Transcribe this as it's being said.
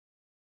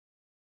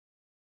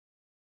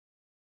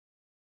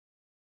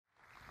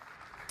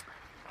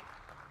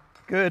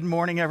Good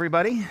morning,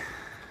 everybody.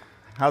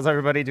 How's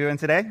everybody doing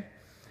today?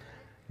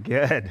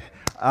 Good.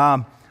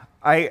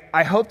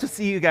 I hope to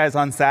see you guys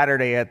on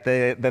Saturday at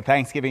the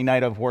Thanksgiving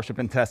night of worship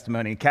and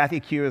testimony. Kathy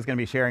Q is going to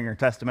be sharing her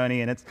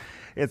testimony, and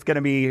it's going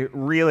to be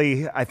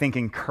really, I think,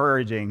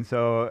 encouraging.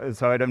 So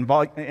I'd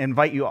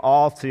invite you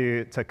all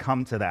to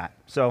come to that.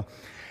 So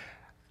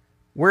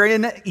we're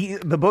in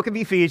the book of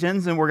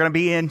Ephesians, and we're going to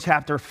be in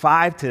chapter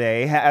 5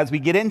 today. As we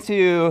get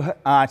into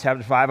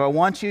chapter 5, I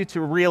want you to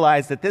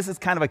realize that this is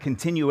kind of a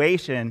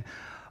continuation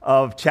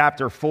of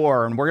chapter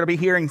 4, and we're going to be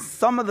hearing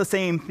some of the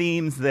same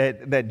themes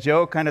that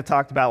Joe kind of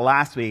talked about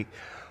last week.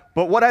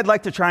 But what I'd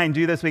like to try and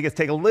do this week is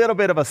take a little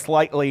bit of a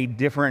slightly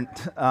different,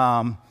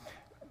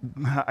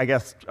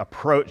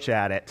 approach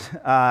at it.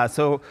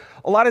 So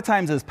a lot of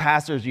times as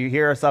pastors, you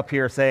hear us up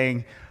here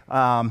saying,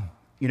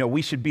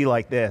 we should be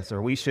like this,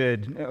 or we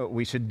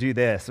should do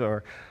this,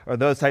 or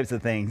those types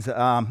of things.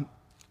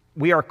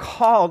 We are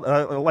called,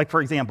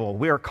 for example,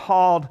 we are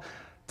called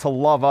to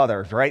love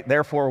others, right?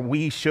 Therefore,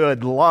 we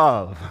should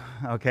love,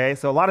 okay?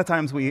 So a lot of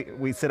times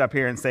we sit up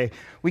here and say,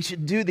 we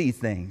should do these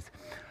things.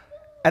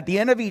 At the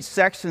end of each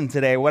section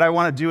today, what I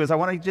want to do is I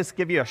want to just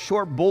give you a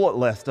short bullet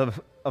list of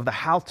the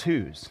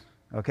how-tos,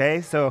 okay?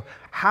 So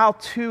how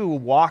to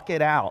walk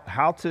it out,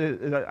 how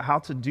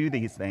to do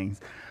these things.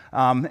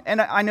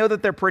 And I know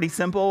that they're pretty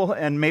simple,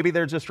 and maybe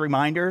they're just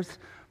reminders,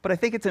 but I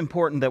think it's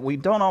important that we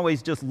don't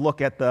always just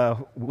look at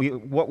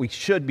what we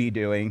should be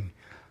doing.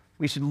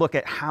 We should look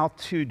at how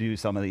to do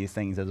some of these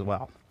things as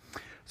well.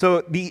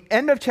 So the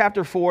end of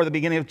chapter 4, the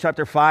beginning of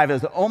chapter 5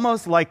 is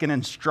almost like an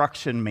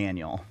instruction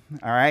manual,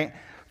 all right,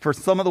 for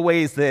some of the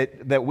ways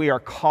that we are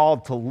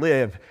called to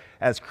live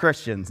as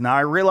Christians. Now,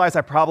 I realize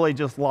I probably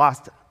just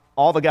lost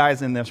all the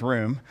guys in this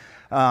room,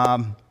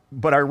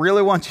 but I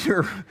really want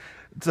you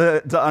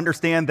to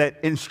understand that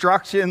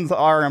instructions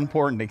are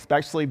important,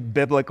 especially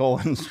biblical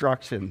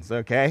instructions,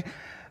 okay?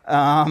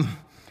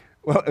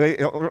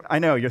 Well, I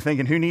know, you're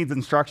thinking, who needs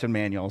instruction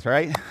manuals,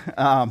 right?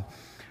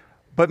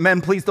 But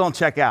men, please don't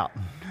check out,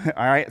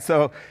 all right?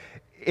 So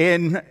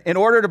in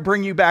order to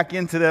bring you back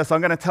into this,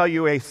 I'm going to tell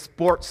you a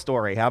sports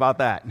story. How about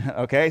that?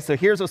 Okay, so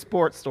here's a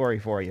sports story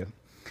for you.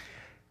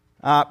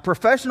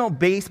 Professional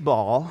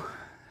baseball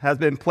has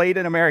been played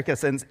in America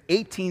since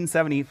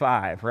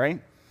 1875,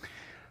 right?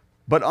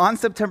 But on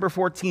September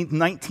 14th,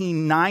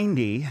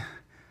 1990,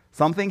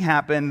 something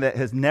happened that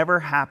has never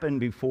happened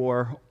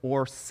before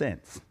or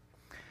since.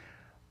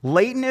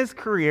 Late in his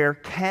career,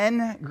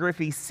 Ken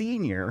Griffey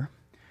Sr.,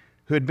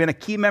 who had been a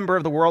key member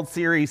of the World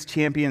Series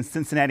champion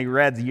Cincinnati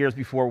Reds years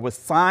before, was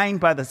signed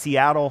by the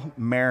Seattle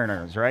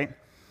Mariners, right?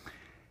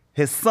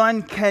 His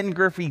son, Ken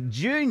Griffey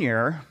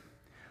Jr.,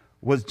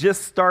 was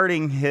just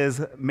starting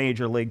his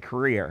major league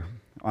career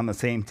on the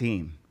same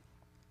team.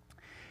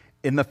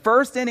 In the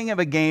first inning of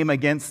a game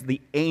against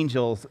the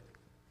Angels,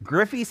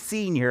 Griffey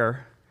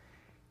Sr.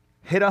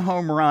 hit a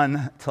home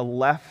run to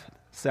left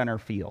center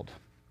field.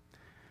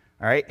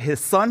 All right, his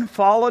son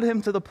followed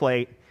him to the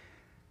plate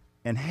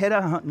and hit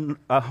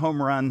a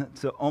home run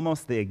to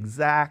almost the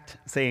exact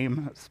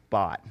same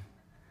spot.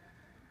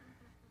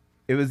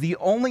 It was the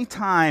only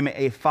time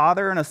a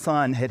father and a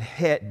son had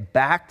hit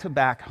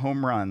back-to-back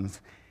home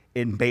runs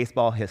in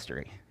baseball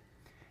history.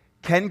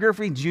 Ken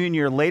Griffey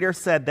Jr. later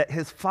said that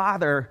his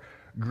father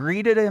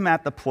greeted him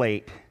at the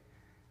plate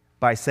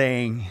by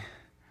saying,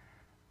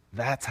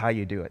 "That's how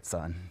you do it,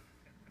 son.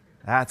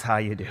 That's how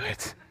you do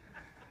it."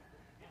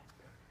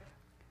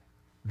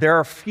 There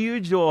are few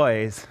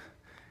joys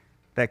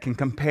that can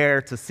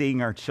compare to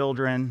seeing our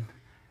children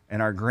and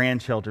our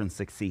grandchildren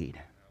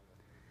succeed.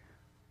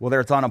 Whether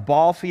it's on a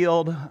ball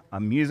field, a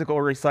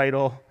musical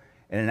recital,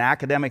 in an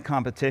academic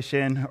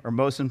competition, or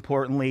most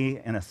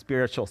importantly, in a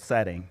spiritual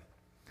setting.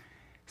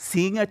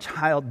 Seeing a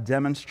child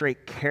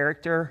demonstrate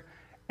character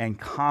and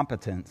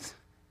competence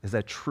is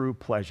a true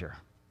pleasure.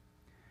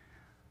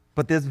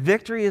 But this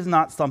victory is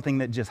not something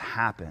that just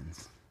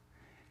happens.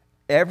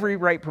 Every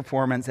right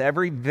performance,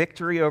 every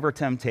victory over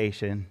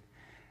temptation,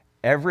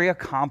 every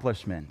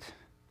accomplishment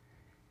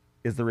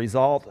is the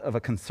result of a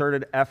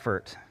concerted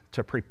effort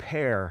to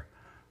prepare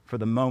for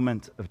the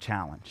moment of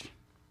challenge.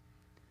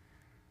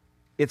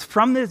 It's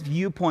from this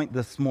viewpoint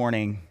this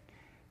morning,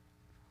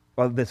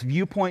 or this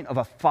viewpoint of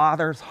a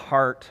father's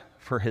heart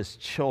for his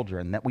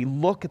children, that we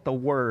look at the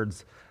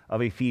words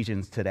of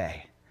Ephesians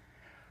today.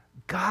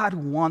 God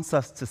wants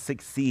us to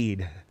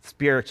succeed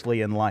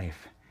spiritually in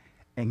life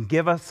and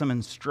give us some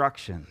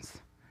instructions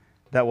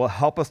that will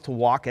help us to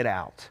walk it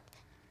out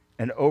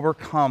and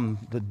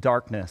overcome the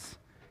darkness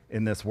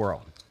in this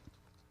world.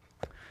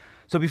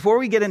 So before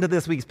we get into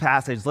this week's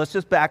passage, let's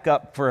just back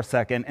up for a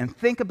second and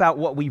think about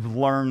what we've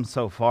learned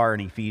so far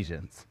in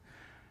Ephesians.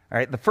 All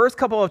right, the first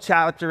couple of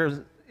chapters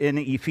in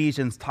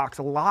Ephesians talks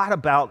a lot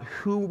about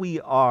who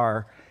we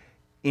are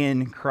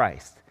in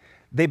Christ.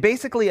 They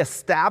basically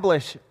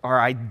establish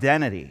our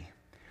identity.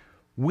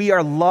 We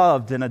are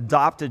loved and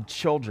adopted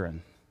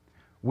children.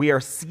 We are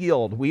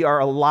sealed. We are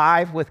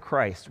alive with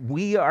Christ.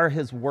 We are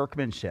his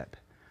workmanship.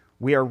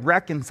 We are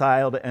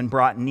reconciled and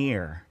brought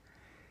near.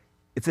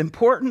 It's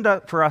important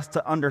for us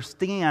to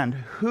understand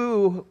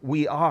who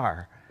we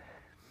are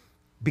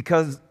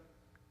because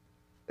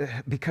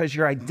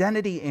your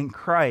identity in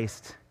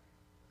Christ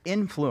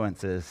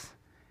influences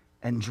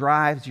and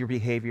drives your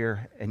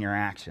behavior and your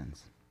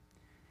actions.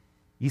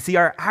 You see,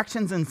 our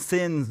actions and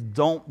sins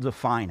don't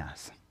define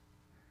us.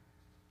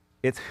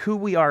 It's who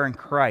we are in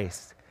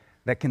Christ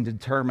that can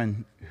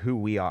determine who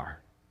we are,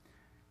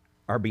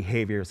 our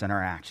behaviors and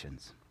our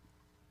actions.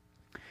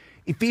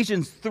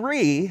 Ephesians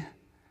 3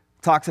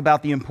 talks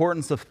about the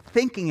importance of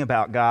thinking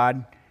about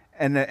God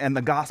and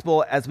the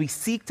gospel as we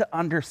seek to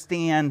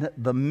understand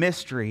the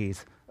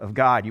mysteries of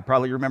God. You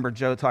probably remember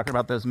Joe talking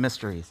about those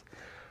mysteries.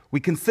 We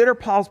consider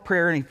Paul's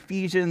prayer in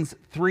Ephesians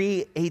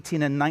 3,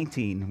 18 and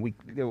 19. We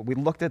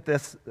looked at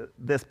this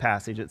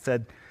passage. It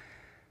said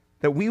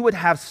that we would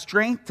have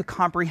strength to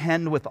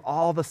comprehend with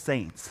all the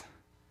saints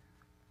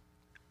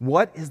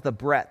what is the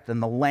breadth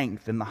and the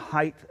length and the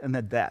height and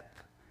the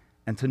depth,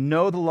 and to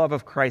know the love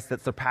of Christ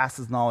that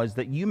surpasses knowledge,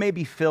 that you may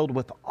be filled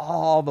with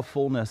all the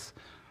fullness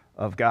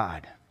of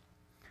God.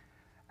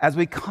 As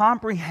we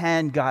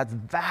comprehend God's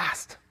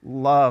vast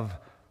love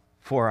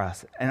for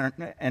us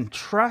and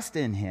trust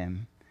in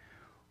him,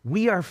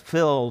 we are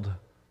filled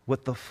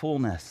with the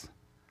fullness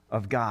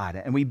of God,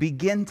 and we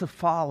begin to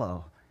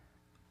follow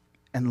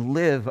and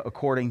live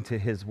according to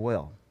his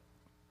will.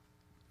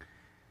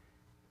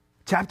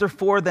 Chapter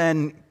 4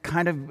 then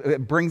kind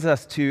of brings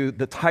us to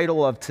the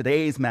title of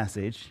today's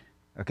message,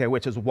 okay,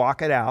 which is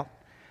Walk It Out.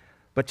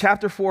 But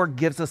chapter 4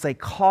 gives us a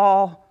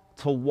call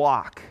to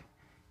walk.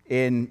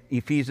 In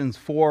Ephesians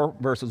 4,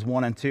 verses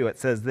 1 and 2, it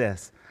says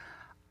this: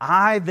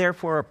 I,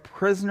 therefore, a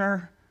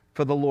prisoner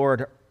for the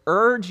Lord,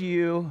 urge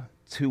you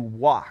to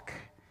walk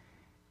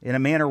in a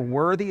manner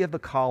worthy of the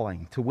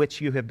calling to which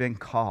you have been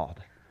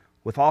called,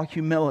 with all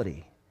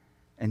humility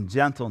and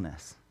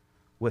gentleness,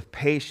 with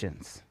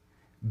patience,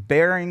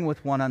 bearing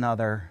with one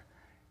another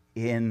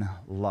in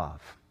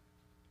love.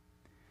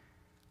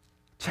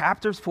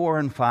 Chapters 4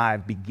 and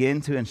 5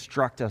 begin to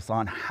instruct us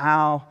on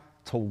how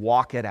to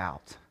walk it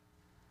out.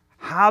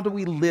 How do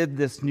we live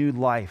this new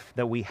life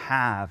that we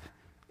have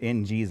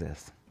in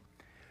Jesus?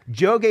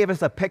 Joe gave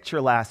us a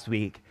picture last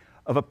week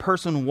of a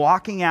person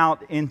walking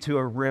out into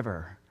a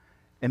river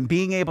and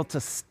being able to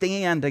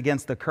stand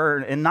against the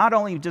current, and not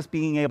only just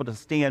being able to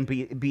stand,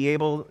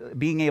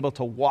 being able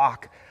to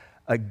walk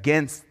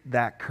against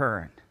that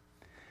current.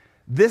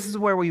 This is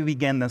where we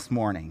begin this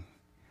morning,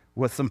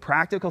 with some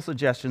practical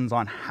suggestions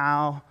on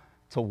how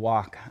to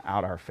walk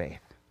out our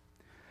faith.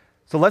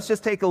 So let's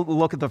just take a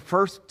look at the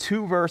first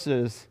two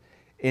verses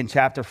in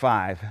chapter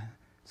 5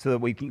 so that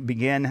we can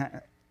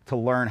begin to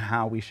learn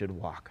how we should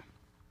walk.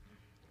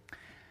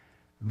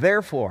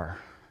 Therefore,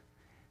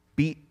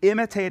 be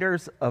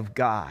imitators of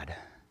God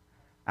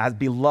as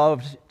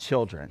beloved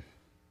children,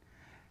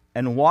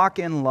 and walk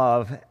in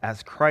love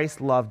as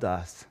Christ loved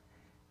us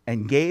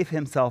and gave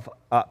himself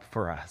up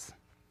for us,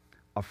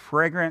 a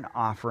fragrant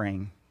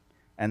offering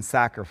and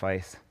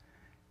sacrifice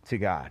to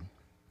God.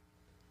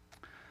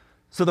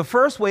 So the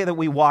first way that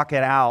we walk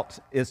it out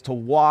is to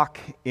walk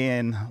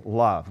in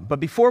love. But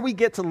before we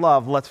get to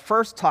love, let's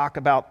first talk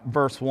about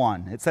verse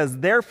 1. It says,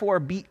 therefore,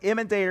 be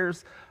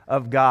imitators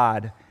of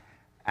God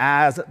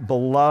as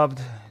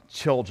beloved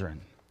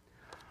children.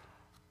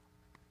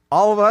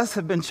 All of us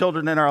have been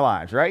children in our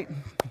lives, right?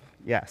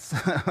 Yes,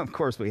 of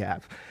course we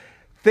have.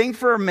 Think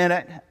for a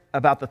minute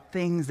about the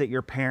things that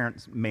your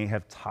parents may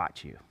have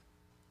taught you,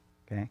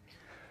 okay?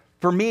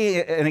 For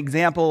me, an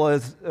example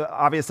is,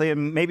 obviously,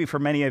 and maybe for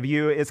many of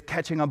you, is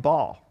catching a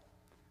ball.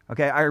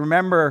 Okay, I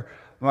remember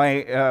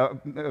my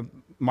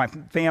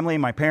family,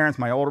 my parents,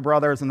 my older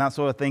brothers, and that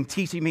sort of thing,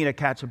 teaching me to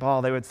catch a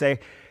ball. They would say,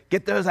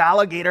 get those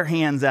alligator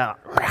hands out.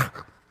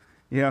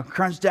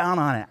 Crunch down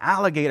on it,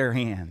 alligator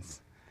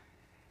hands.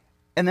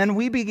 And then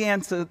we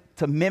began to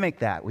mimic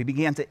that. We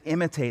began to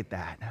imitate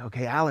that.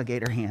 Okay,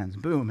 alligator hands,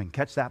 boom, and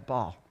catch that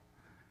ball,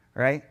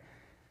 right?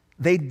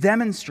 They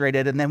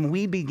demonstrated, and then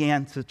we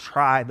began to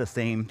try the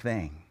same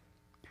thing.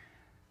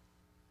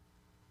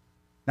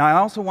 Now, I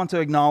also want to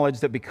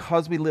acknowledge that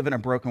because we live in a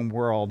broken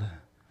world,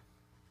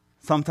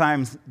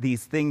 sometimes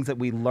these things that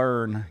we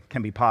learn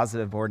can be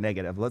positive or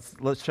negative.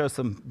 Let's show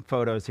some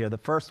photos here. The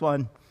first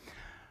one,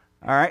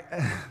 all right.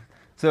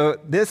 So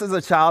this is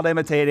a child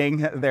imitating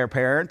their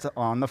parent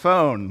on the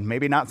phone.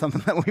 Maybe not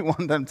something that we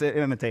want them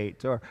to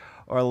imitate or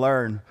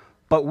learn.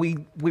 But we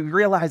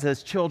realize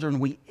as children,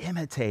 we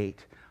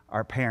imitate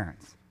our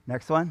parents.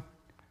 Next one.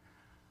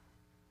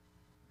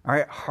 All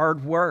right,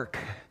 hard work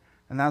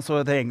and that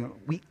sort of thing.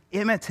 We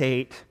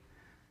imitate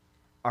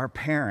our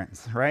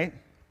parents, right?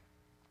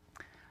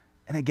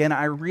 And again,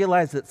 I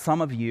realize that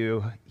some of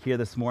you here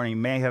this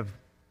morning may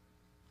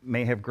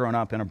have grown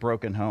up in a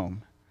broken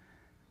home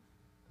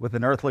with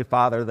an earthly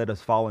father that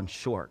has fallen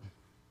short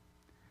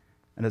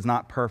and is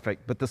not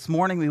perfect. But this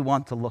morning we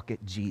want to look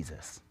at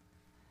Jesus,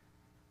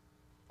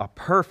 a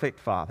perfect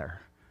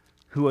father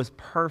who is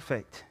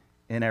perfect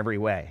in every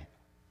way.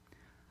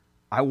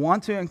 I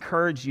want to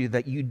encourage you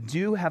that you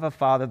do have a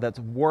father that's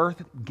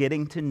worth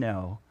getting to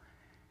know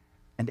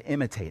and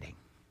imitating.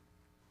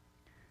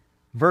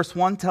 Verse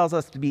 1 tells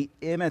us to be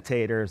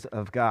imitators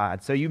of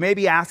God. So you may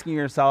be asking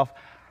yourself,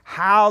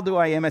 how do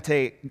I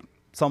imitate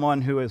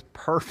someone who is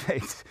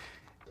perfect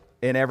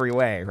in every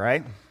way,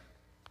 right?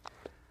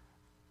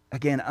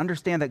 Again,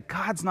 understand that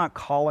God's not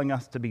calling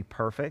us to be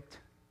perfect.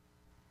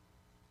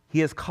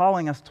 He is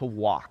calling us to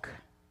walk.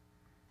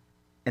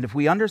 And if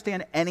we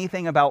understand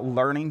anything about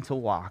learning to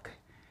walk,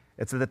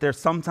 it's that there's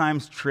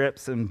sometimes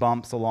trips and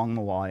bumps along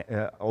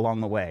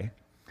the way,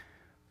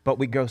 but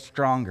we go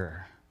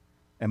stronger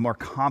and more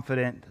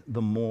confident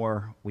the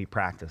more we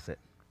practice it.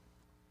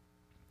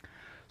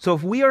 So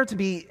if we are to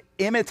be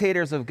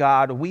imitators of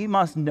God, we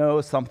must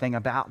know something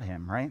about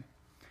him, right?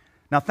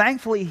 Now,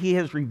 thankfully, he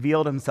has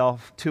revealed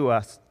himself to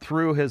us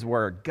through his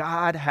word.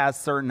 God has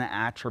certain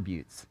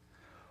attributes,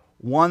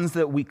 ones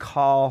that we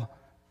call,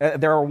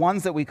 there are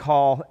ones that we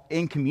call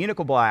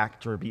incommunicable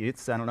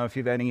attributes. I don't know if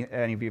any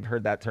of you have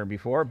heard that term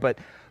before, but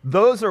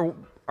those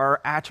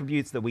are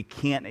attributes that we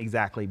can't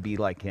exactly be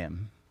like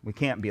him. We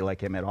can't be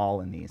like him at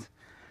all in these.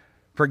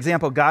 For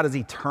example, God is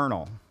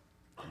eternal,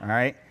 all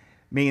right?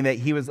 Meaning that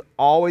he was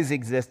always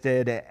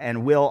existed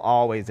and will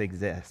always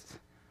exist.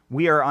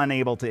 We are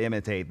unable to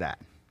imitate that.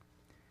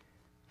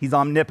 He's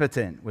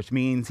omnipotent, which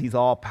means he's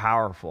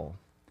all-powerful.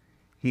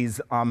 He's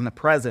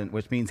omnipresent,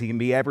 which means he can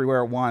be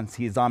everywhere at once.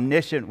 He's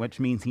omniscient, which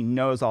means he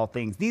knows all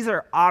things. These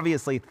are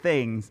obviously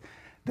things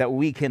that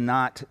we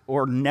cannot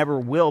or never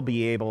will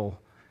be able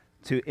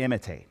to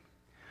imitate.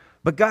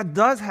 But God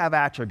does have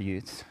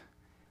attributes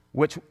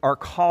which are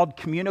called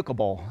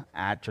communicable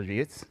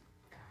attributes,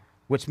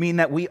 which mean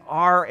that we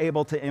are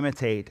able to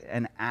imitate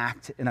and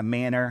act in a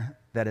manner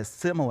that is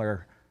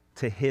similar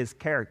to his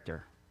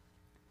character.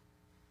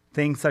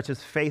 Things such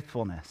as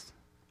faithfulness,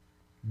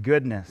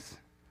 goodness,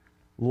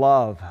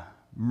 love,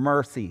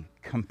 mercy,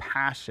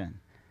 compassion,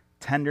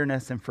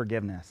 tenderness, and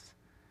forgiveness.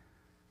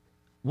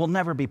 We'll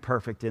never be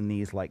perfect in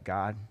these like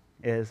God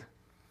is,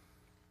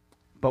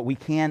 but we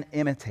can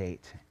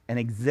imitate and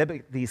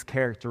exhibit these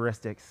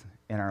characteristics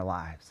in our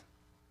lives.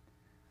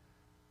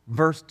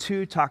 Verse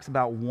 2 talks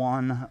about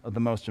one of the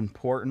most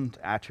important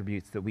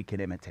attributes that we can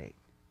imitate,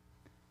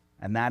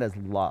 and that is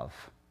love.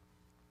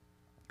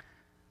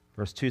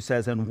 Verse 2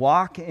 says, "And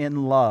walk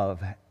in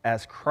love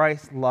as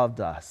Christ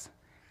loved us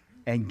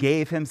and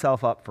gave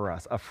himself up for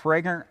us, a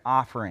fragrant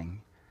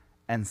offering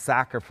and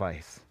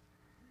sacrifice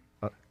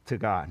to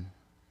God."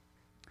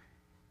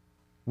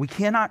 We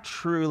cannot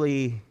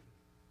truly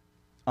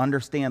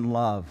understand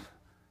love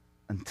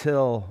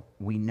until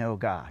we know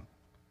God.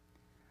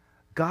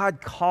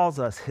 God calls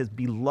us his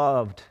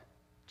beloved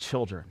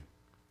children.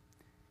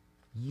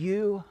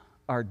 You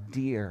are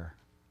dear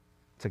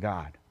to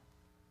God.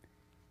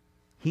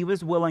 He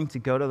was willing to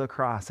go to the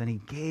cross, and he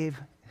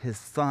gave his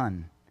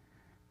son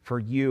for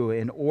you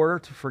in order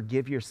to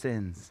forgive your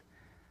sins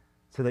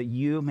so that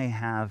you may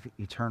have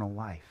eternal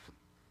life.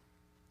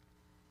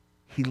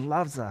 He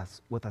loves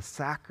us with a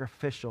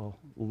sacrificial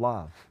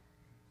love.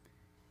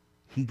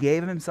 He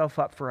gave himself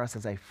up for us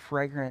as a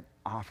fragrant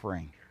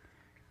offering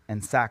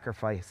and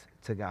sacrifice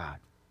to God.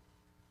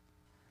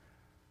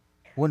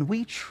 When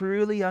we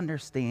truly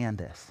understand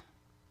this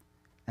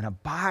and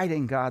abide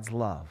in God's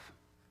love,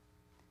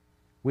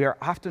 we are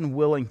often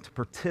willing to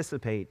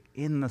participate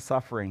in the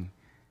suffering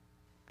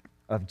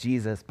of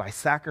Jesus by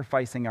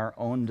sacrificing our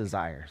own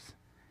desires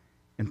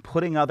and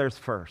putting others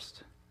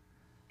first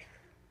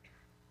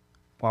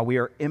while we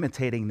are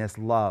imitating this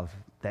love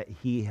that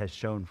he has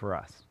shown for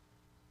us.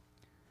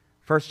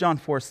 1 John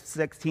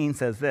 4:16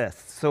 says this,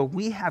 "So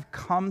we have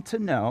come to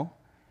know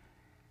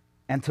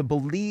and to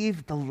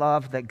believe the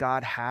love that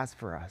God has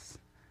for us.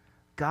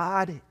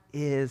 God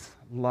is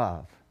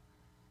love.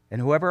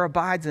 And whoever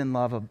abides in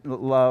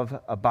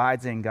love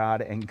abides in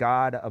God, and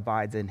God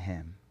abides in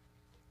him."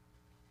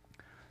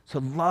 So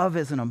love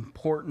is an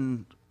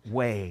important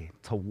way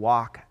to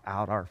walk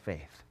out our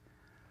faith.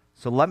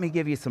 So let me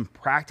give you some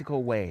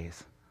practical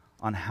ways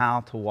on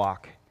how to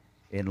walk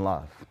in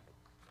love.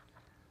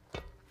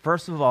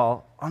 First of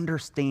all,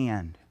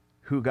 understand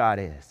who God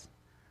is.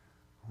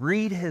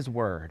 Read his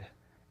word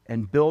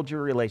and build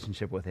your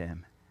relationship with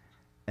him,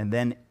 and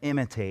then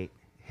imitate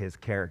his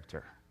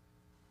character.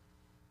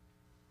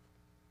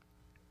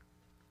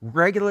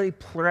 Regularly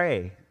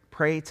pray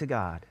to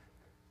God,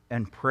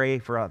 and pray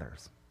for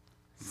others.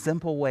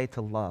 Simple way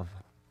to love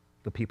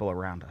the people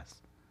around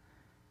us.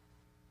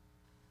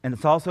 And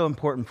it's also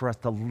important for us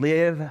to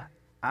live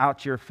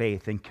out your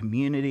faith in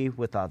community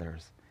with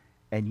others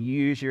and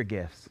use your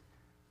gifts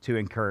to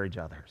encourage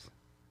others.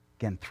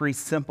 Again, 3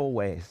 simple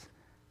ways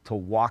to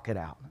walk it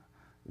out.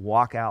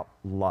 Walk out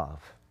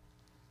love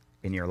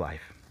in your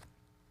life.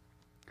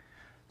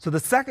 So the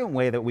second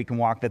way that we can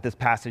walk, that this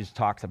passage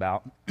talks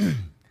about,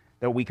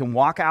 that we can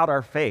walk out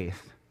our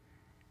faith,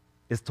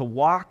 is to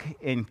walk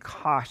in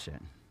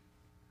caution,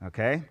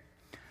 okay?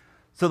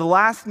 So the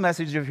last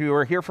message, if you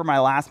were here for my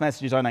last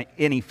message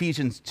in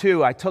Ephesians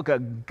 2, I took a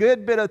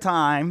good bit of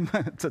time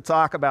to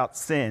talk about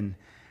sin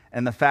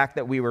and the fact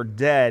that we were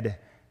dead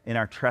in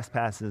our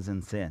trespasses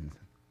and sins.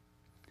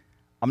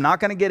 I'm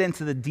not going to get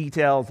into the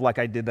details like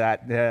I did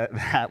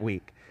that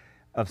week.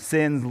 of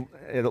sins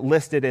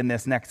listed in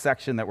this next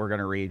section that we're going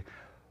to read.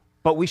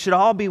 But we should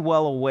all be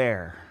well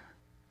aware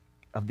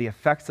of the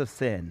effects of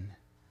sin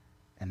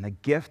and the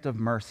gift of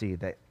mercy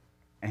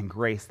and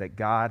grace that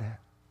God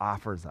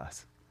offers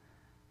us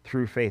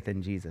through faith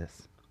in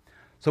Jesus.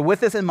 So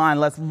with this in mind,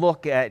 let's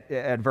look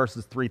at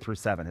verses 3 through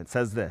 7. It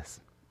says this: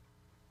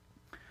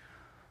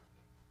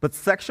 "But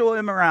sexual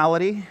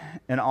immorality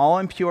and all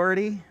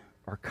impurity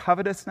or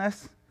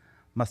covetousness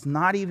must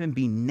not even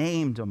be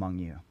named among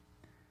you,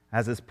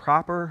 as is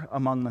proper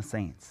among the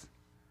saints.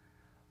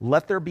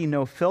 Let there be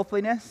no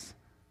filthiness,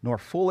 nor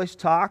foolish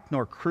talk,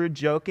 nor crude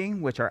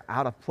joking, which are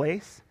out of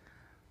place,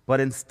 but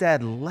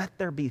instead let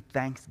there be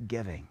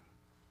thanksgiving.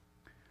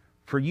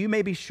 For you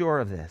may be sure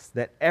of this,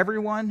 that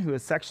everyone who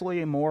is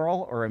sexually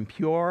immoral or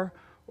impure,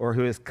 or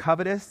who is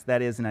covetous,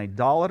 that is, an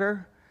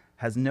idolater,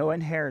 has no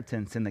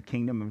inheritance in the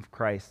kingdom of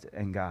Christ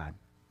and God.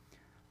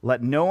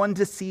 Let no one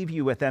deceive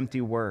you with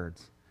empty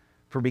words,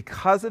 for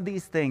because of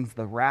these things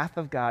the wrath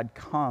of God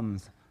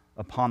comes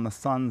upon the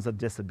sons of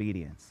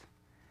disobedience.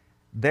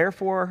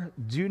 Therefore,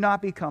 do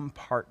not become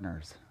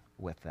partners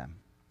with them."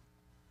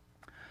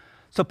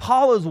 So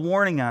Paul is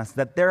warning us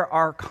that there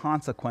are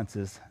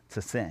consequences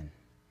to sin.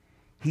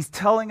 He's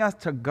telling us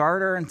to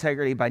guard our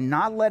integrity by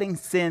not letting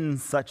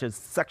sins such as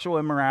sexual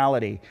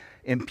immorality,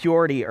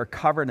 impurity, or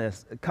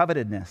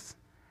covetousness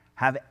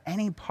have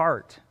any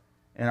part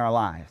in our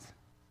lives.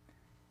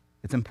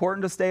 It's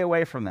important to stay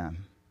away from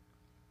them.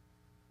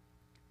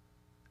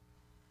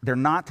 They're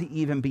not to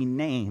even be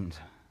named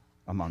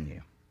among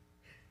you.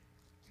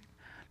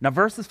 Now,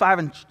 verses 5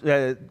 and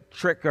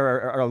 6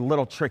 are a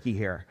little tricky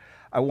here.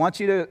 I want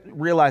you to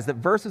realize that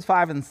verses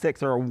 5 and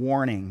 6 are a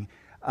warning.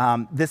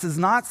 This is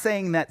not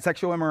saying that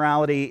sexual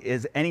immorality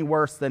is any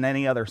worse than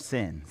any other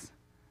sins,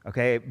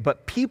 okay?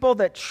 But people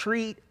that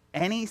treat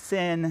any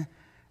sin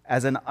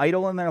as an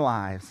idol in their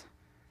lives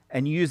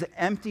and use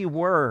empty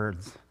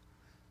words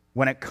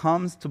when it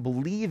comes to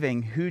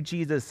believing who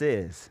Jesus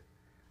is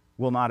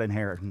will not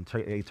inherit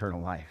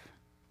eternal life.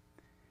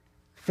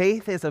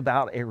 Faith is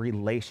about a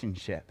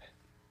relationship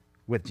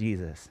with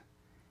Jesus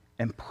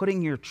and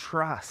putting your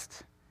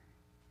trust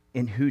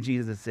in who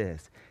Jesus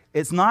is.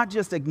 It's not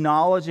just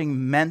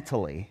acknowledging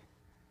mentally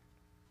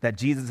that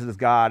Jesus is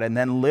God and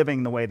then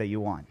living the way that you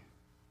want.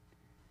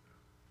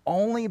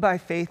 Only by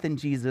faith in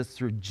Jesus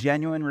through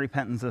genuine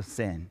repentance of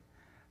sin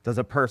does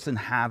a person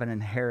have an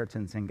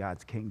inheritance in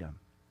God's kingdom.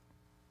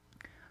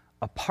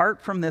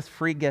 Apart from this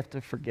free gift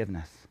of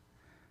forgiveness,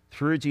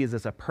 through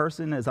Jesus, a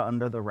person is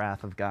under the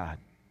wrath of God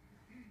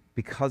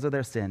because of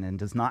their sin and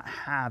does not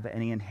have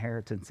any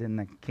inheritance in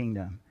the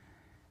kingdom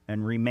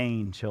and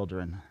remain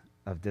children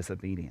of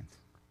disobedience.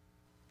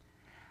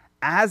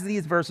 As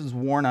these verses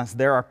warn us,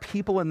 there are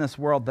people in this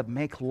world that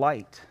make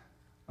light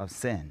of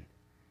sin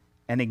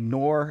and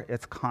ignore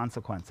its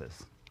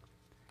consequences.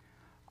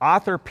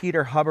 Author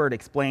Peter Hubbard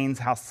explains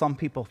how some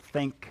people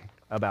think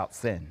about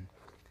sin.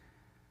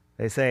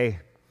 They say,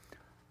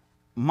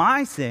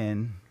 "My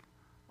sin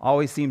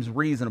always seems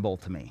reasonable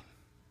to me,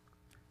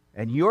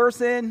 and your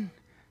sin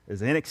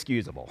is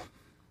inexcusable."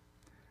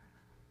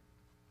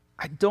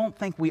 I don't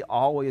think we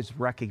always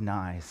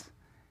recognize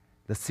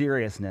the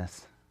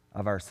seriousness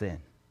of our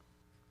sin.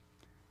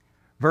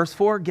 Verse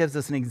 4 gives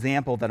us an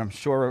example that I'm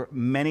sure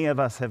many of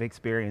us have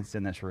experienced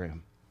in this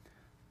room,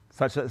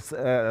 such as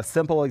a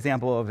simple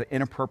example of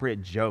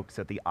inappropriate jokes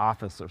at the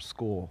office or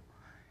school,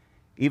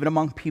 even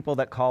among people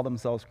that call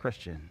themselves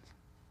Christians.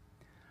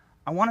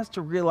 I want us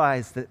to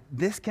realize that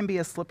this can be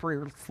a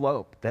slippery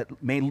slope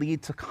that may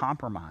lead to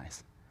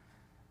compromise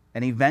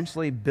and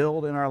eventually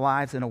build in our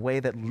lives in a way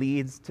that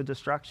leads to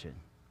destruction.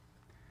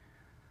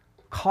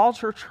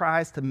 Culture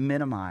tries to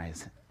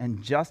minimize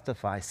and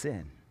justify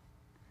sin.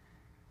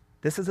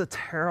 This is a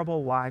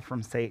terrible lie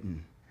from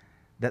Satan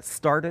that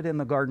started in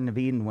the Garden of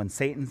Eden when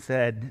Satan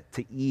said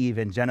to Eve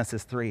in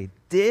Genesis 3,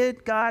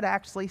 "Did God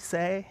actually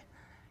say,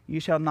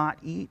 'You shall not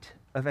eat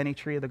of any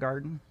tree of the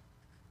garden'?"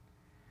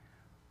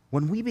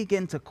 When we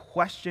begin to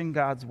question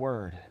God's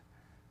word,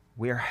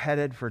 we are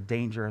headed for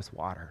dangerous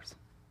waters.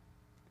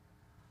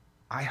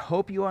 I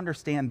hope you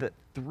understand that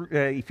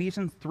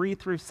Ephesians 3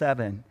 through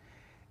 7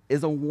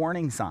 is a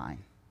warning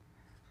sign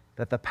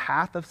that the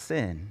path of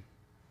sin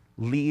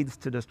leads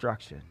to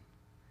destruction.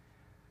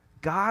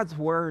 God's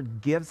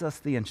word gives us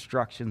the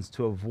instructions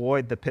to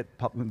avoid the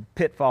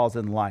pitfalls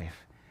in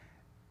life,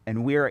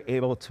 and we are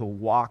able to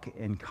walk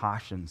in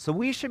caution. So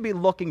we should be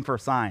looking for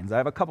signs. I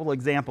have a couple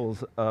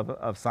examples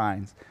of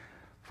signs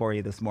for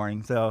you this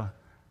morning. So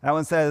that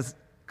one says,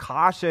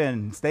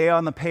 "Caution, stay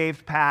on the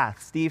paved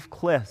path, steep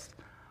cliffs.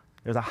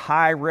 There's a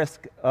high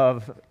risk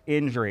of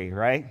injury,"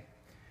 right?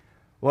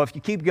 Well, if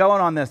you keep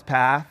going on this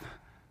path,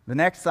 the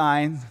next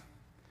sign's,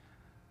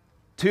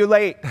 "Too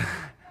late.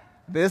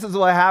 This is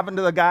what happened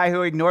to the guy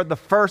who ignored the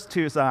first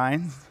two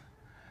signs."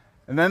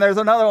 And then there's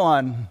another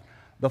one.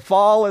 "The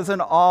fall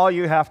isn't all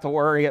you have to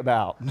worry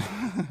about."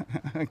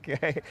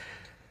 Okay?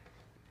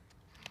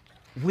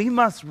 We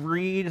must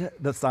read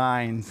the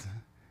signs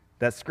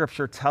that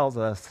Scripture tells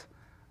us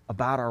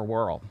about our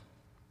world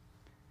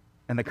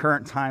and the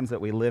current times that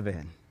we live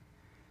in.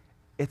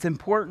 it's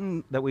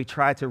important that we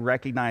try to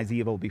recognize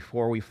evil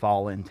before we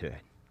fall into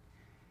it.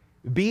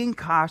 Being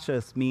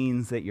cautious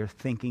means that you're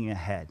thinking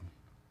ahead.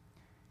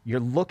 You're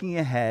looking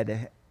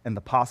ahead and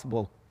the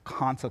possible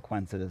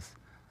consequences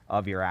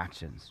of your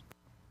actions.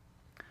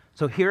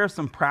 So here are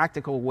some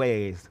practical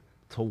ways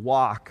to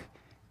walk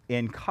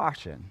in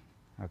caution,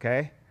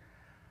 okay?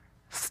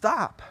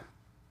 Stop.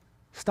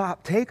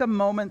 Take a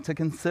moment to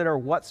consider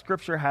what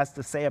Scripture has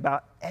to say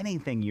about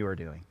anything you are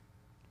doing.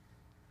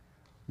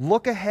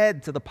 Look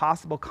ahead to the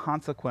possible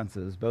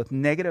consequences, both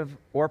negative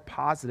or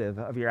positive,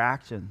 of your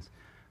actions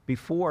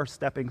before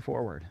stepping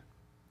forward.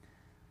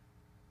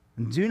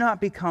 And do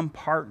not become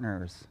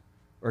partners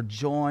or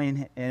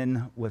join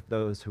in with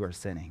those who are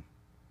sinning.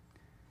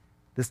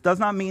 This does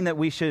not mean that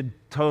we should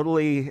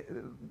totally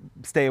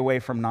stay away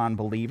from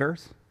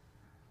non-believers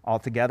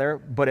altogether,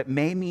 but it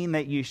may mean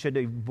that you should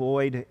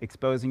avoid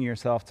exposing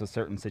yourself to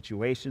certain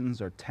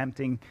situations or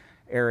tempting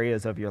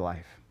areas of your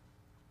life.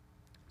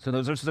 So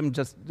those are some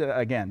just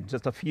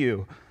a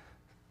few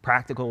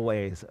practical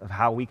ways of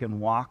how we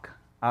can walk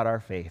out our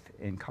faith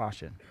in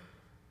caution.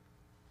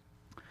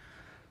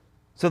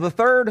 So the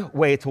third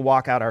way to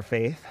walk out our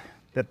faith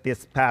that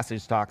this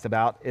passage talks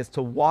about is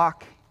to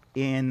walk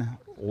in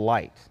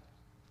light.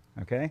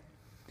 Okay?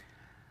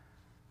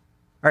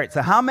 All right,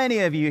 so how many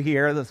of you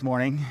here this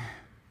morning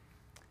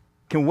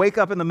can wake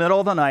up in the middle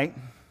of the night,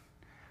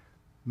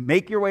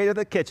 make your way to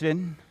the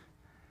kitchen,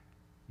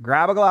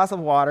 grab a glass of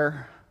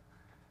water,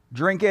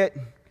 drink it,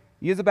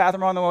 use the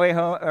bathroom on the way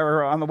home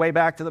or on the way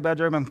back to the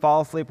bedroom, and fall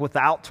asleep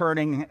without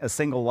turning a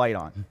single light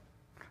on?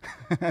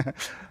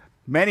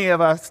 Many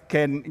of us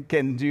can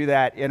do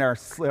that in our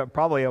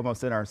probably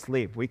almost in our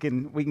sleep. We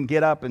can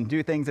get up and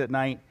do things at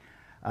night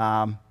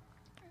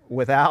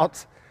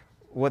without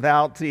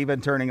even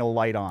turning a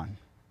light on.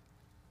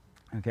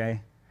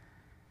 Okay?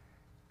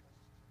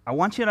 I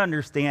want you to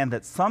understand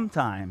that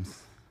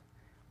sometimes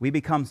we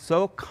become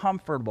so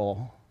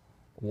comfortable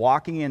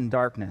walking in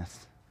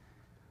darkness,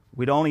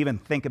 we don't even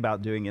think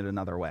about doing it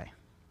another way.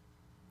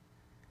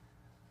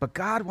 But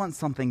God wants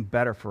something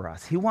better for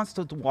us. He wants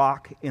to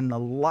walk in the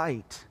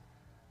light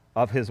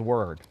of His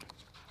Word.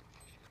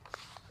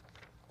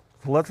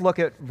 So let's look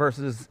at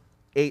verses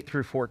 8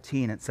 through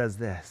 14. It says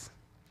this: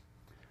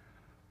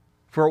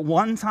 "For at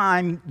one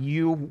time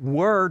you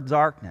were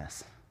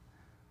darkness,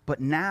 but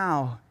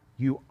now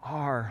you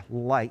are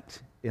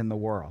light in the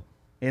world,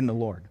 in the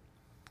Lord.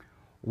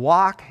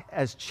 Walk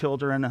as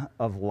children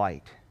of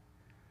light.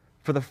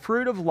 For the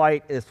fruit of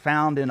light is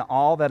found in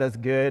all that is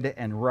good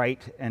and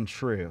right and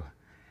true.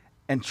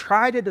 And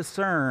try to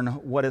discern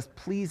what is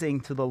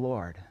pleasing to the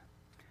Lord.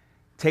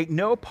 Take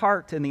no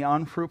part in the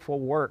unfruitful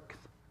work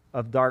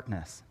of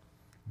darkness,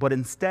 but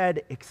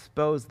instead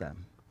expose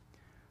them.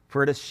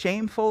 For it is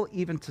shameful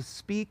even to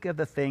speak of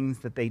the things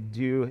that they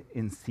do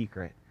in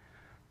secret.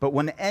 But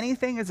when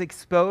anything is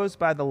exposed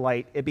by the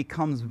light, it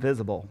becomes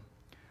visible.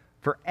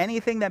 For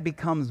anything that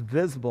becomes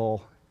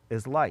visible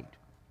is light.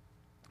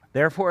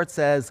 Therefore it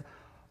says,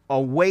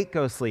 'Awake,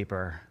 O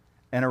sleeper,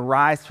 and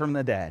arise from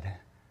the dead,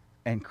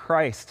 and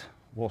Christ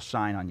will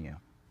shine on you.'"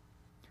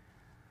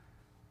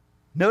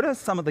 Notice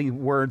some of the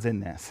words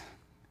in this,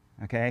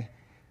 okay?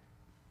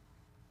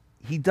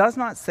 He does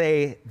not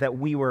say that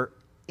we were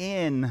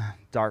in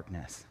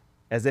darkness,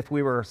 as if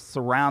we were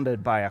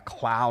surrounded by a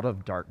cloud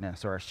of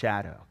darkness or a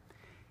shadow.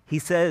 He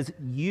says,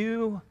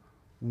 you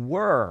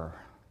were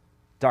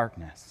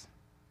darkness.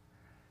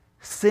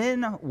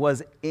 Sin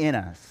was in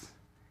us,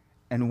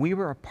 and we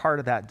were a part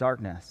of that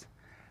darkness.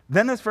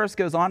 Then this verse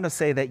goes on to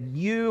say that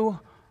you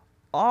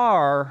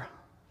are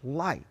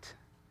light.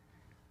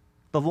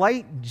 The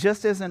light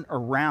just isn't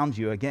around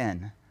you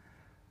again,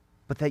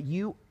 but that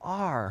you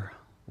are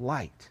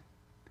light.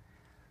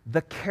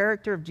 The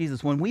character of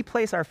Jesus, when we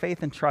place our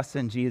faith and trust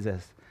in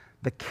Jesus,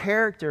 the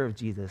character of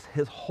Jesus,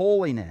 His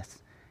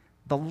holiness,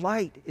 the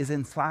light is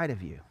inside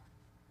of you.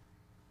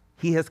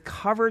 He has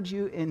covered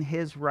you in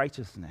His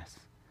righteousness,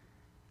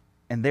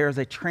 and there is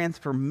a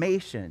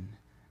transformation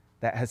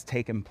that has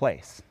taken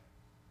place.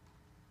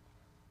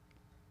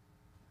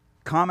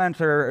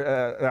 Commentary,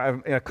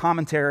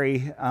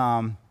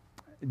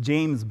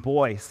 James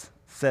Boyce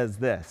says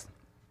this,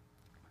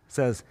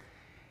 says,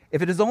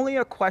 "If it is only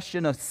a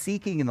question of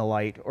seeking in the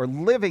light or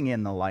living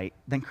in the light,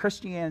 then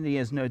Christianity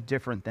is no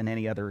different than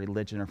any other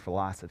religion or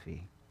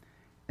philosophy,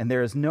 and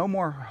there is no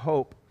more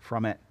hope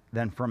from it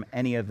than from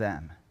any of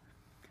them.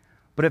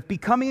 But if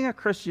becoming a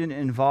Christian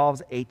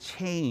involves a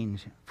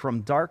change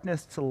from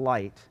darkness to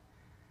light,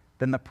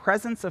 then the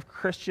presence of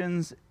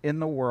Christians in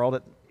the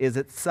world is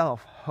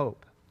itself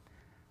hope,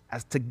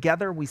 as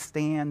together we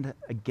stand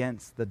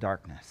against the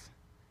darkness."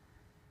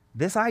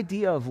 This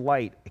idea of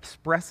light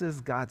expresses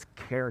God's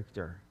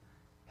character,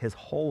 His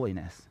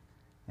holiness,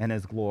 and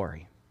His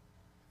glory.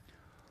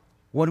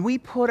 When we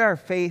put our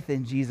faith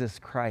in Jesus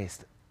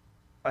Christ,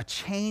 a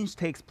change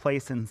takes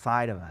place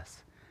inside of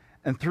us.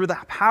 And through the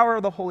power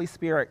of the Holy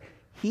Spirit,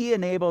 He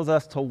enables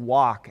us to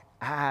walk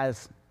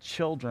as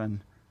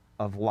children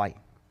of light.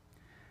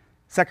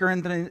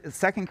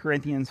 2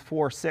 Corinthians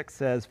 4:6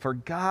 says, "For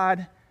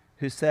God,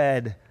 who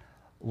said,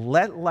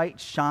 let light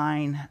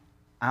shine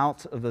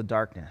out of the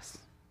darkness,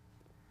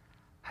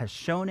 has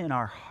shone in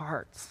our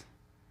hearts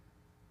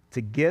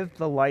to give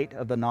the light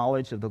of the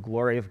knowledge of the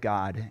glory of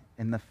God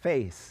in the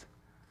face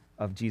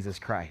of Jesus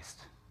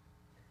Christ.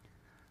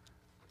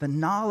 The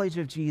knowledge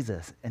of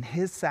Jesus and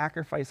his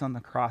sacrifice on the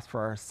cross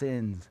for our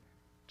sins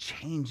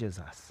changes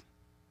us.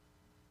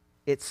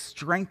 It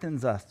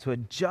strengthens us to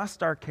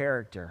adjust our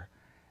character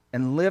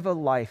and live a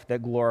life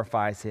that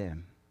glorifies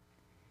him.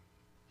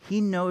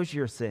 He knows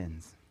your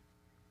sins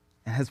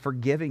and has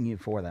forgiven you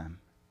for them.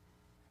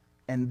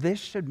 And this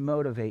should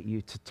motivate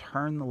you to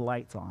turn the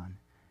lights on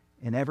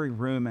in every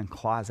room and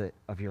closet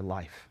of your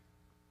life.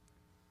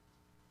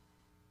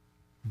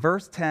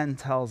 Verse 10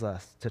 tells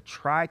us to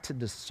try to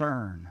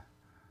discern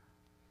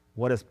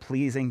what is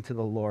pleasing to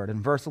the Lord.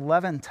 And verse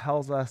 11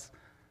 tells us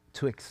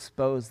to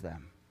expose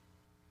them.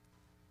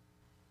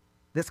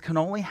 This can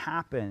only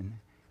happen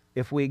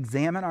if we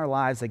examine our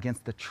lives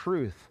against the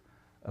truth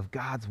of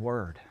God's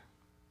word.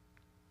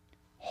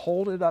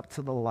 Hold it up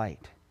to the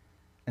light,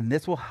 and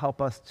this will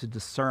help us to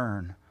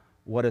discern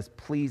what is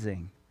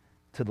pleasing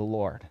to the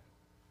Lord.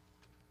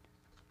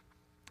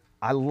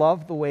 I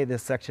love the way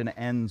this section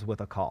ends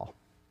with a call.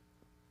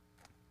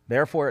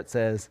 Therefore it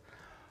says,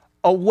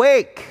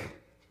 "Awake,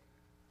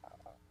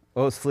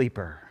 O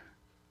sleeper,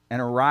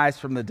 and arise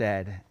from the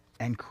dead,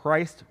 and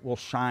Christ will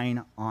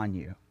shine on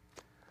you."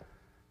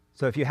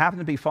 So if you happen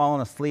to be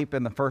falling asleep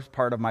in the first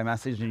part of my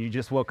message and you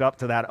just woke up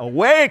to that,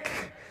 awake,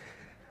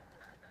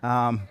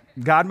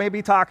 God may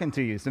be talking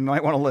to you, so you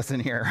might want to listen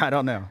here. I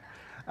don't know.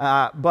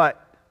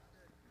 But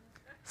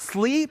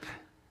sleep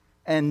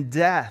and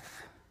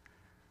death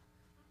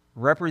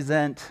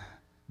represent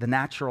the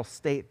natural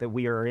state that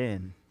we are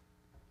in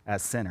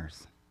as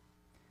sinners.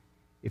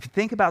 If you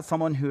think about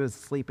someone who is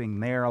sleeping,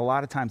 they are a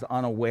lot of times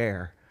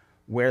unaware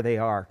where they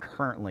are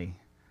currently,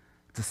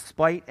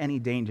 despite any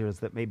dangers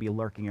that may be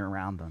lurking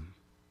around them.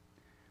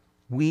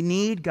 We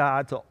need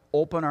God to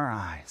open our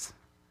eyes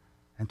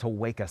and to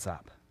wake us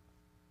up.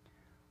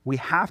 We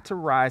have to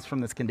rise from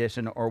this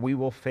condition or we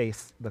will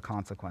face the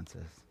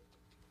consequences.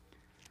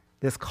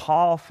 This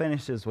call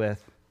finishes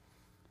with,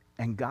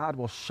 "And God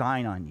will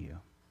shine on you.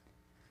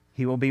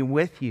 He will be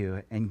with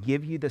you and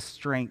give you the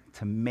strength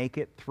to make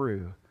it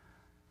through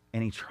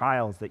any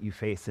trials that you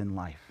face in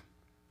life."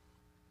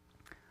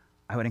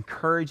 I would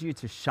encourage you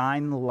to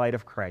shine the light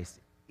of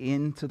Christ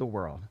into the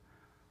world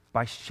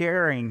by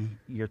sharing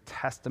your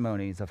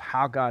testimonies of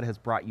how God has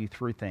brought you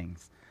through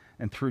things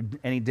and through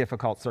any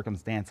difficult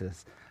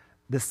circumstances.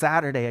 This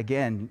Saturday,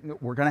 again,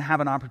 we're going to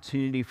have an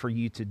opportunity for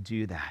you to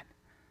do that,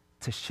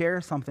 to share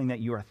something that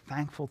you are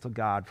thankful to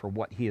God for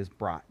what he has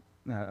brought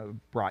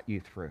you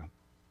through.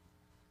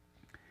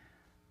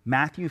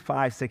 Matthew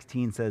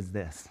 5:16 says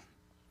this,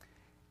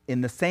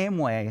 "In the same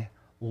way,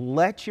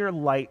 let your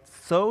light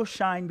so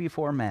shine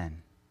before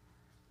men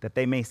that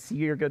they may see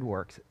your good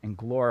works and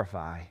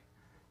glorify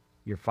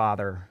your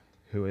Father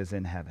who is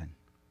in heaven."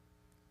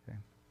 Okay.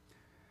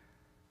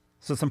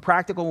 So some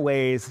practical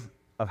ways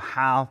of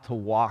how to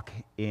walk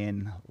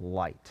in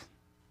light.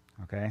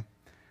 Okay?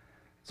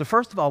 So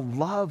first of all,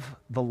 love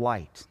the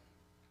light.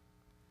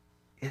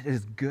 It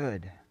is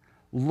good.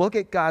 Look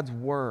at God's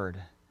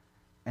word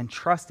and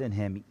trust in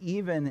him,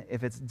 even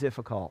if it's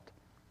difficult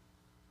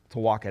to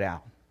walk it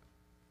out.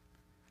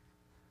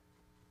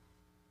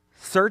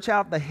 Search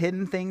out the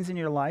hidden things in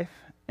your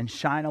life and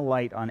shine a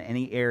light on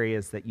any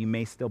areas that you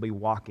may still be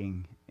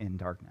walking in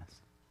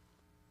darkness.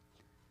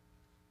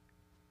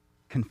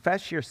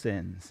 Confess your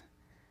sins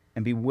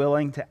and be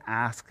willing to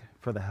ask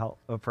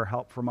for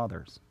help from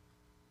others.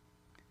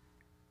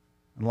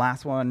 And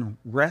last one,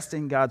 rest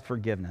in God's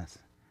forgiveness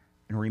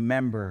and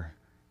remember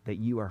that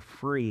you are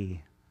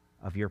free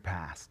of your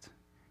past.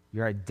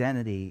 Your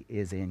identity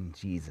is in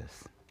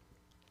Jesus.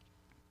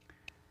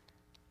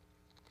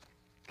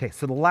 Okay,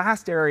 so the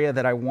last area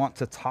that I want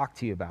to talk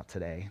to you about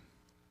today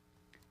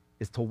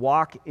is to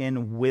walk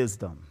in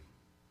wisdom.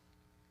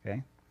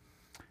 Okay?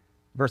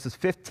 Verses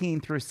 15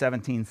 through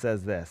 17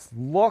 says this,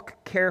 "Look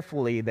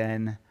carefully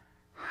then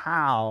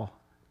how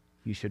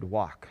you should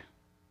walk,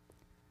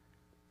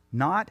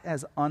 not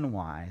as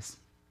unwise,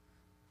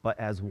 but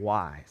as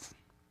wise,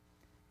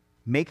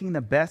 making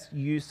the best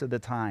use of the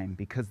time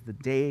because the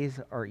days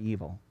are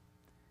evil.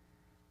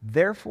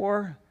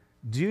 Therefore,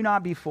 do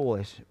not be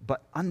foolish,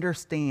 but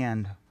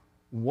understand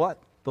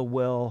what the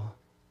will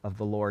of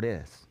the Lord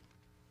is."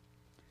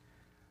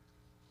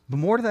 The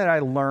more that I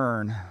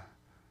learn,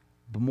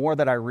 the more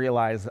that I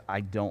realize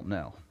I don't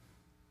know.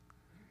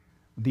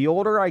 The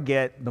older I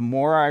get, the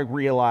more I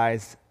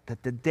realize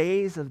that the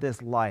days of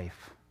this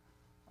life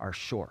are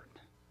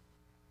short.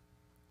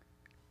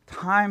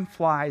 Time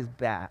flies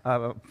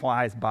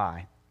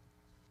by.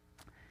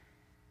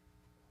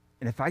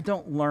 And if I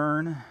don't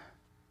learn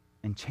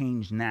and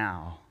change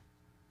now,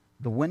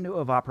 the window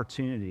of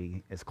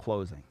opportunity is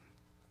closing.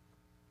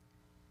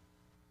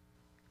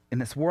 In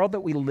this world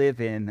that we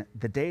live in,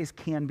 the days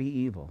can be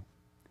evil.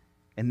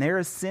 And there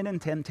is sin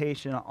and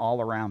temptation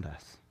all around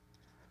us.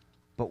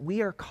 But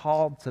we are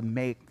called to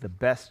make the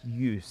best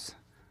use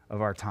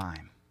of our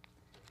time.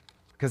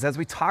 Because as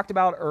we talked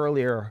about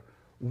earlier,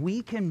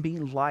 we can be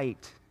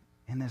light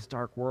in this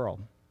dark world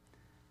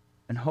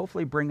and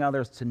hopefully bring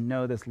others to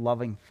know this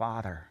loving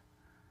Father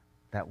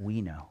that we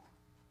know.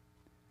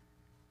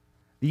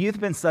 The youth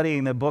have been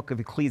studying the book of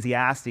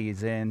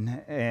Ecclesiastes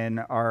in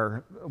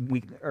our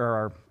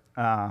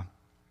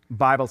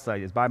Bible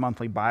studies,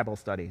 bi-monthly Bible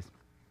studies.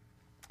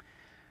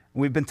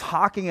 We've been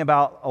talking a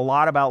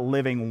lot about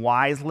living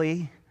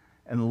wisely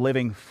and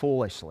living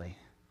foolishly.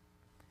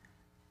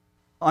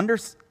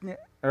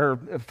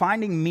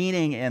 Finding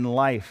meaning in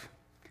life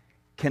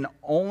can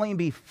only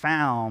be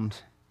found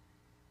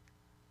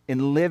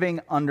in living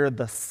under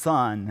the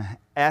sun,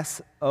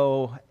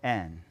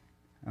 S-O-N,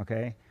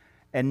 okay?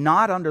 And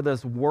not under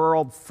this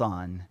world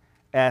sun,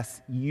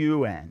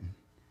 S-U-N,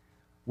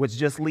 which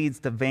just leads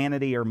to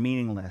vanity or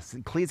meaningless.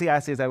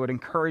 Ecclesiastes, I would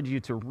encourage you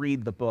to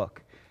read the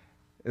book.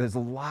 There's a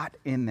lot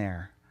in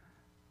there,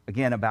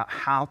 again, about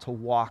how to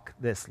walk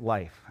this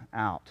life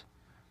out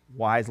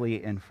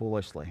wisely and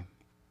foolishly.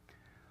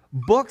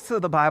 Books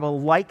of the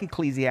Bible, like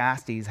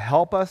Ecclesiastes,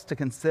 help us to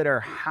consider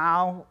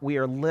how we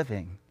are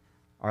living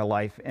our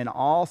life in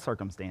all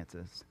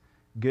circumstances,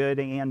 good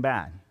and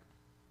bad.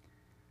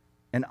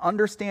 And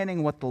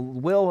understanding what the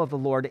will of the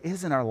Lord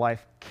is in our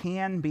life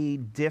can be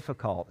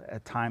difficult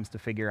at times to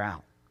figure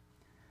out.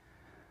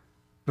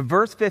 But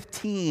verse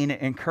 15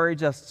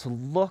 encourages us to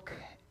look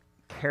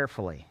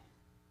carefully.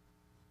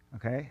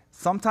 Okay?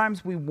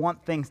 Sometimes we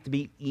want things to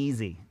be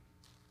easy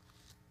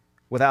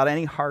without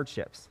any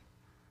hardships.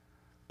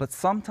 But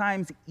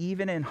sometimes,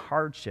 even in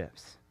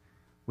hardships,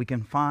 we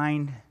can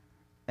find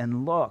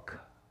and look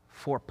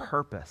for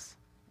purpose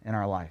in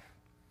our life.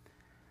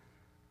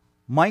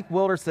 Mike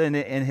Wilderson,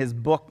 in his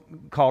book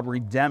called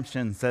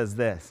Redemption, says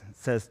this. It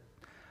says,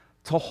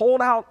 to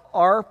hold out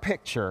our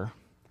picture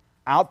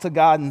out to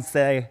God and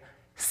say,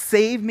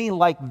 save me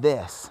like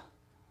this,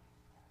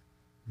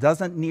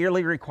 doesn't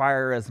nearly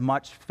require as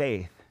much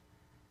faith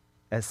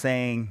as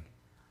saying,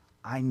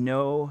 I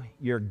know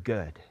you're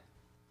good.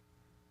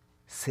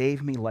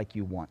 Save me like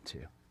you want to.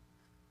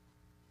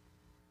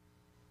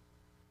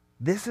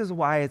 This is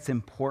why it's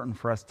important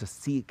for us to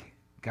seek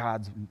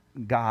God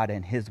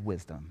and his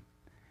wisdom.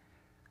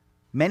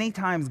 Many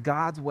times,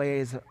 God's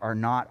ways are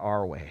not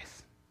our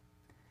ways.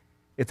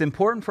 It's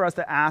important for us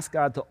to ask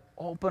God to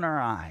open our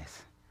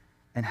eyes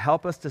and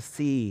help us to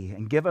see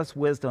and give us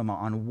wisdom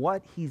on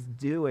what he's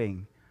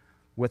doing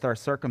with our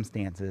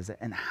circumstances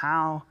and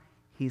how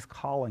he's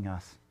calling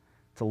us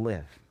to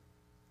live.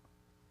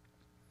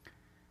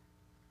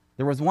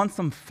 There was once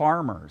some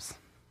farmers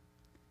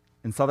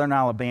in southern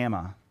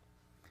Alabama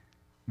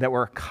that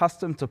were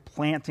accustomed to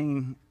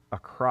planting a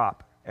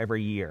crop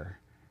every year,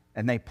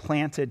 and they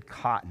planted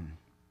cotton.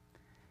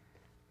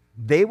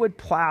 They would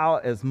plow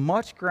as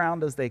much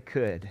ground as they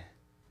could,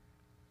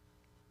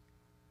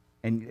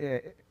 and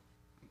they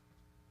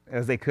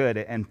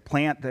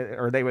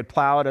would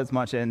plow it as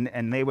much,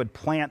 and they would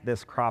plant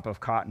this crop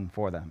of cotton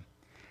for them.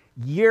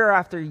 Year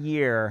after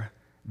year,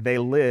 they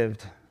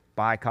lived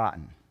by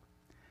cotton.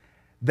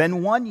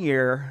 Then one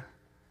year,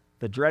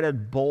 the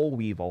dreaded boll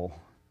weevil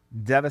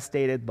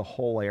devastated the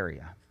whole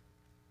area.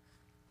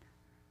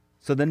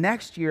 So the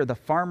next year, the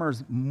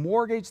farmers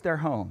mortgaged their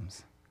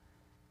homes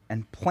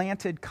and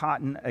planted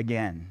cotton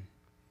again,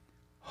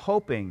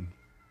 hoping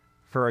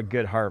for a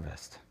good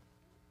harvest.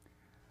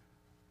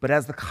 But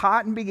as the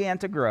cotton began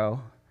to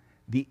grow,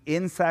 the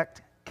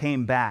insect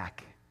came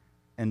back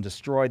and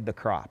destroyed the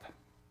crop,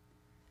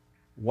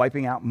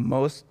 wiping out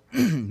most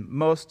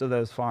of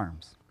those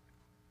farms.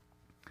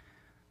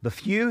 The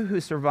few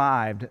who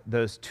survived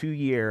those 2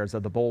 years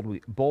of the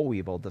boll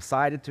weevil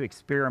decided to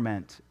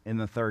experiment in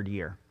the third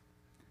year.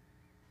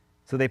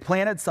 So they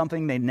planted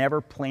something they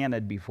never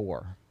planted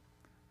before.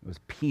 It was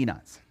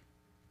peanuts.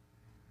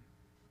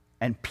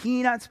 And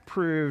peanuts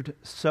proved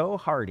so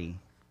hardy,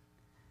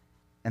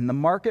 and the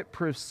market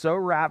proved so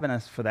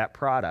ravenous for that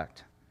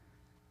product,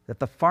 that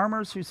the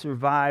farmers who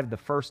survived the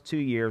first 2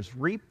 years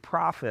reaped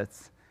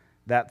profits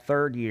that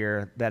third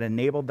year that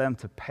enabled them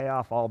to pay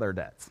off all their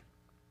debts.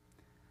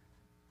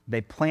 They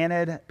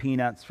planted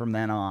peanuts from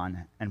then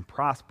on and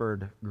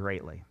prospered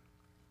greatly.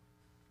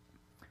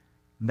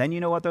 Then you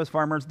know what those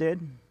farmers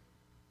did?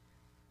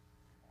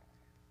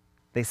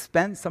 They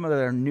spent some of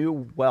their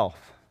new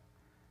wealth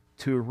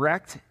to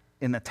erect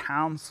in the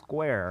town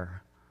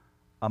square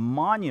a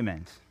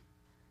monument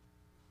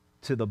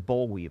to the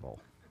boll weevil.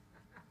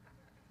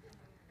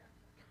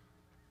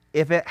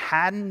 If it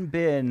hadn't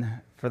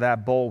been for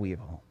that boll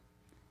weevil,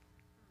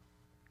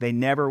 they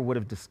never would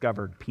have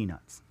discovered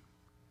peanuts.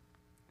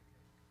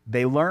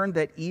 They learned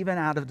that even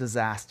out of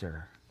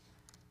disaster,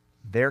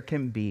 there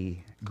can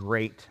be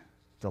great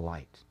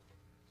delight.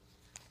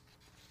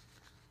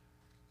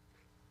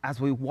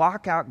 As we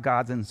walk out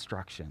God's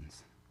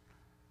instructions,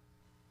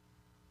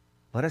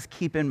 let us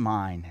keep in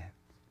mind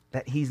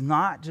that he's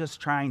not just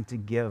trying to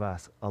give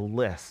us a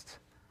list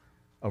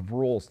of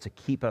rules to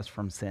keep us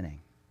from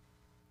sinning.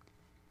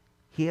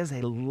 He is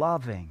a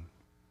loving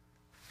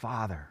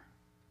Father.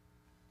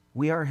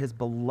 We are his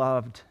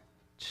beloved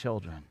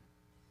children.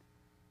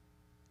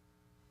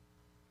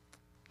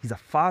 He's a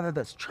father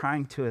that's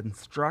trying to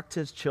instruct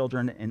his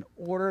children in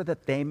order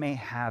that they may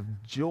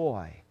have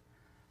joy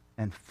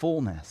and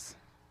fullness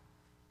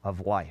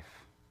of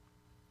life.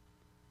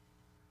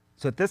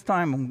 So at this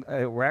time,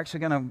 we're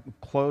actually going to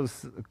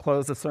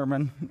close the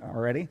sermon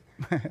already.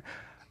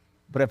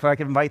 But if I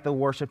could invite the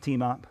worship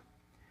team up.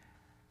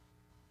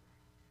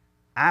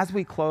 As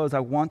we close, I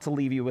want to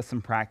leave you with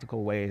some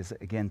practical ways,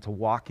 again, to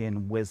walk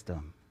in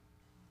wisdom.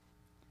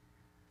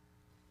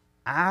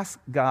 Ask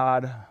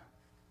God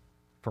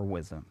for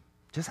wisdom.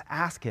 Just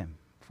ask him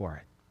for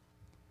it.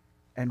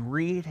 And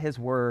read his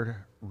word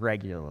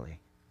regularly.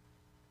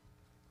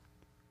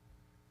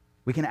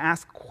 We can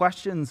ask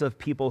questions of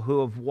people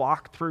who have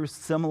walked through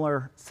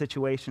similar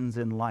situations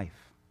in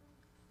life.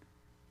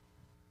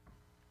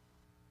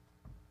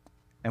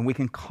 And we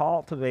can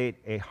cultivate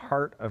a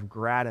heart of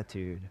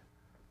gratitude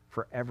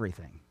for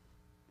everything.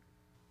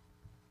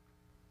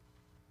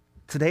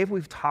 Today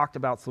we've talked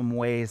about some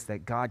ways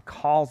that God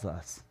calls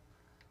us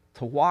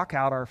to walk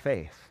out our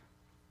faith.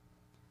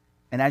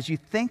 And as you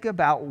think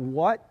about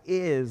what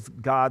is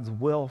God's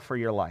will for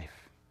your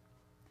life,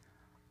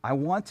 I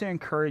want to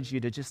encourage you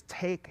to just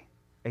take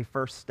a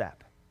first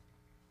step.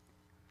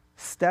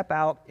 Step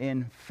out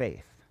in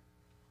faith.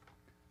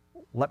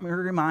 Let me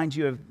remind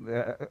you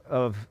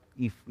of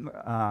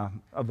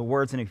the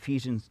words in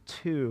Ephesians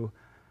 2,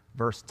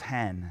 verse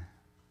 10.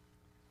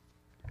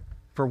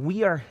 For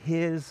we are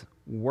his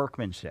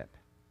workmanship,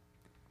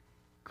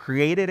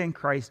 created in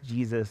Christ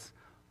Jesus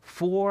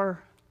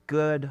for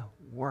good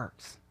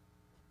works,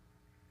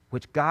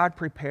 which God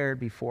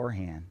prepared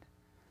beforehand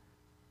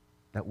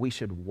that we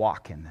should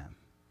walk in them.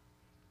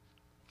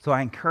 So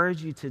I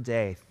encourage you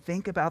today,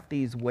 think about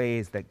these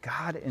ways that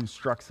God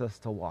instructs us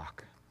to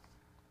walk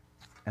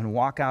and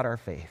walk out our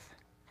faith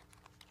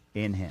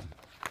in him.